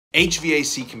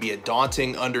HVAC can be a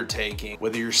daunting undertaking,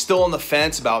 whether you're still on the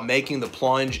fence about making the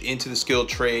plunge into the skilled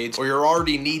trades or you're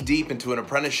already knee-deep into an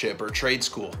apprenticeship or trade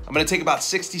school. I'm going to take about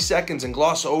 60 seconds and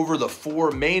gloss over the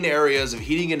 4 main areas of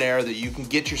heating and air that you can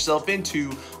get yourself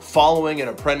into following an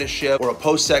apprenticeship or a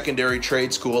post-secondary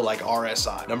trade school like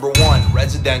RSI. Number 1,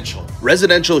 residential.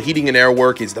 Residential heating and air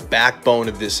work is the backbone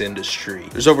of this industry.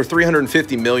 There's over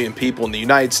 350 million people in the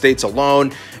United States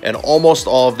alone, and almost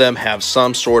all of them have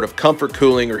some sort of comfort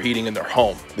cooling or heating in their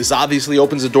home. This obviously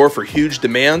opens the door for huge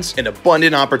demands and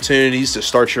abundant opportunities to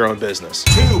start your own business.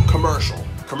 2, commercial.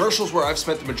 Commercial is where I've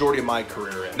spent the majority of my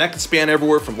career in. And that can span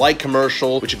everywhere from light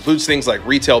commercial, which includes things like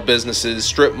retail businesses,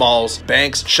 strip malls,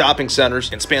 banks, shopping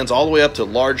centers, and spans all the way up to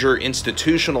larger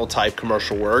institutional type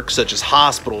commercial work, such as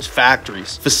hospitals,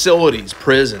 factories, facilities,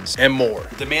 prisons, and more.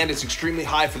 The demand is extremely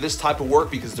high for this type of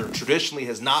work because there traditionally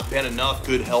has not been enough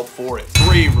good help for it.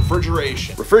 3,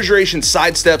 refrigeration. Refrigeration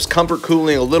sidesteps comfort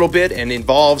cooling a little bit and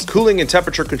involves cooling and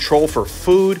temperature control for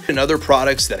food and other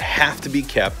products that have to be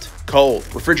kept cold.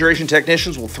 Refrigeration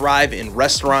technicians will thrive in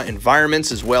restaurant environments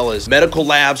as well as medical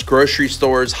labs, grocery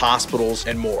stores, hospitals,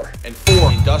 and more. And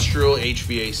 4, industrial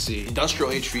HVAC.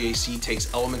 Industrial HVAC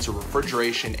takes elements of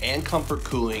refrigeration and comfort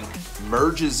cooling,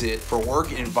 merges it for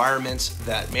work environments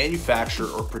that manufacture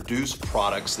or produce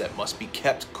products that must be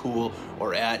kept cool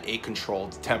or at a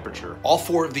controlled temperature. All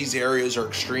 4 of these areas are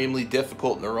extremely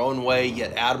difficult in their own way,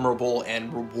 yet admirable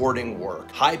and rewarding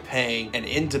work. High paying and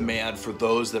in demand for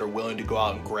those that are willing to go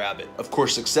out and grab it. Of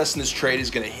course, success in this trade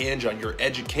is going to hinge on your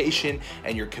education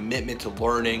and your commitment to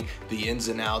learning the ins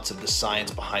and outs of the science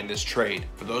behind this trade.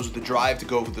 For those with the drive to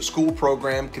go with the school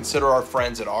program, consider our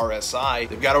friends at RSI.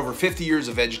 They've got over 50 years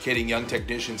of educating young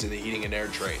technicians in the heating and air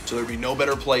trade, so there'd be no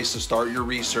better place to start your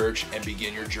research and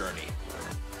begin your journey.